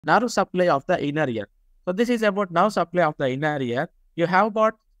nerve supply of the inner ear. So this is about nerve supply of the inner ear. You have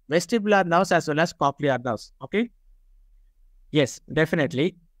got vestibular nerves as well as cochlear nerves. Okay. Yes,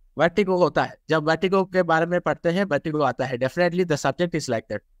 definitely. Vertigo होता है. जब vertigo के बारे में पढ़ते हैं, vertigo आता है. Definitely the subject is like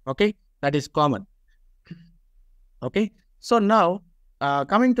that. Okay. That is common. Okay. So now,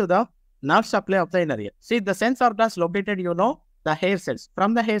 coming to the nerve supply of the inner ear. See, the sense organs located, the hair cells.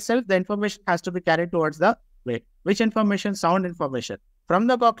 From the hair cells, the information has to be carried towards the brain. Which information? Sound information. From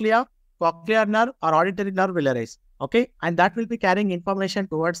the cochlea, cochlear nerve or auditory nerve will arise. Okay. And that will be carrying information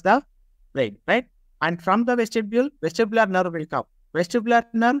towards the brain, right? And from the vestibule, vestibular nerve will come. Vestibular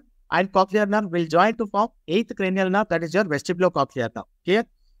nerve and cochlear nerve will join to form 8th cranial nerve, that is your vestibulocochlear nerve. Clear?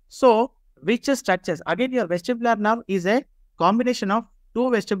 So, which structures? Again, your vestibular nerve is a combination of two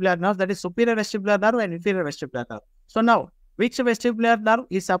vestibular nerves, that is superior vestibular nerve and inferior vestibular nerve. So now, which vestibular nerve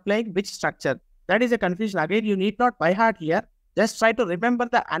is supplying which structure? That is a confusion. Again, you need not by heart here. Just try to remember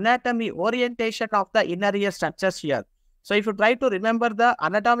the anatomy orientation of the inner ear structures here. So if you try to remember the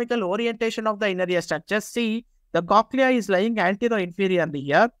anatomical orientation of the inner ear structures, see, the cochlea is lying anterior-inferiorly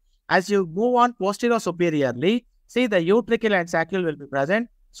here. As you move on posterior-superiorly, see the utricle and saccule will be present.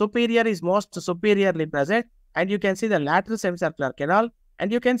 Superior is most superiorly present. And you can see the lateral semicircular canal. And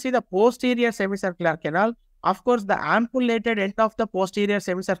you can see the posterior semicircular canal. Of course, the ampulated end of the posterior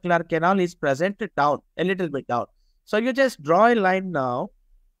semicircular canal is present down, a little bit down. So you just draw a line now.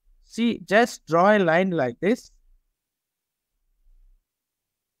 See, just draw a line like this.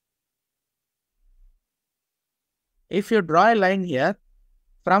 If you draw a line here,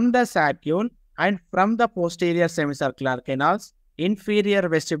 from the saccule and from the posterior semicircular canals, inferior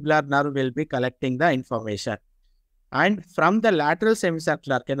vestibular nerve will be collecting the information. And from the lateral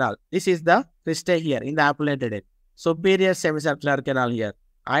semicircular canal, this is the cristae here in the ampulated end. Superior semicircular canal here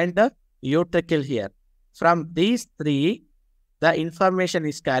and the utricle here. From these three, the information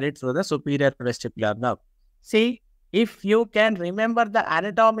is carried through the superior vestibular nerve. See, if you can remember the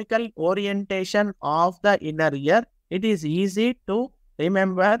anatomical orientation of the inner ear, it is easy to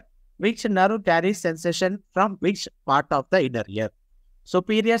remember which nerve carries sensation from which part of the inner ear.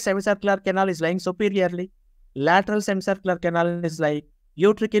 Superior semicircular canal is lying superiorly. Lateral semicircular canal is lying.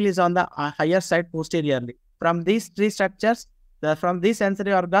 Utricle is on the higher side posteriorly. From these three structures, from these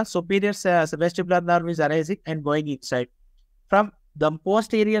sensory organs, superior vestibular nerve is arising and going inside. From the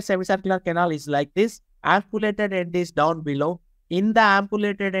posterior semicircular canal is like this. Ampulated end is down below. In the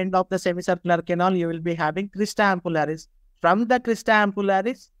ampulated end of the semicircular canal, you will be having crista ampularis. From the crista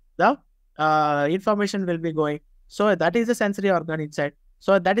ampularis, the information will be going. So that is the sensory organ inside.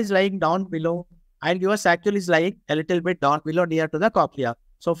 So that is lying down below. And your saccule is lying a little bit down below near to the cochlea.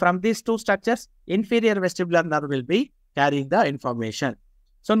 So from these two structures, inferior vestibular nerve will be carrying the information.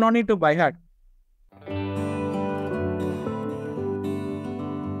 So no need to by heart.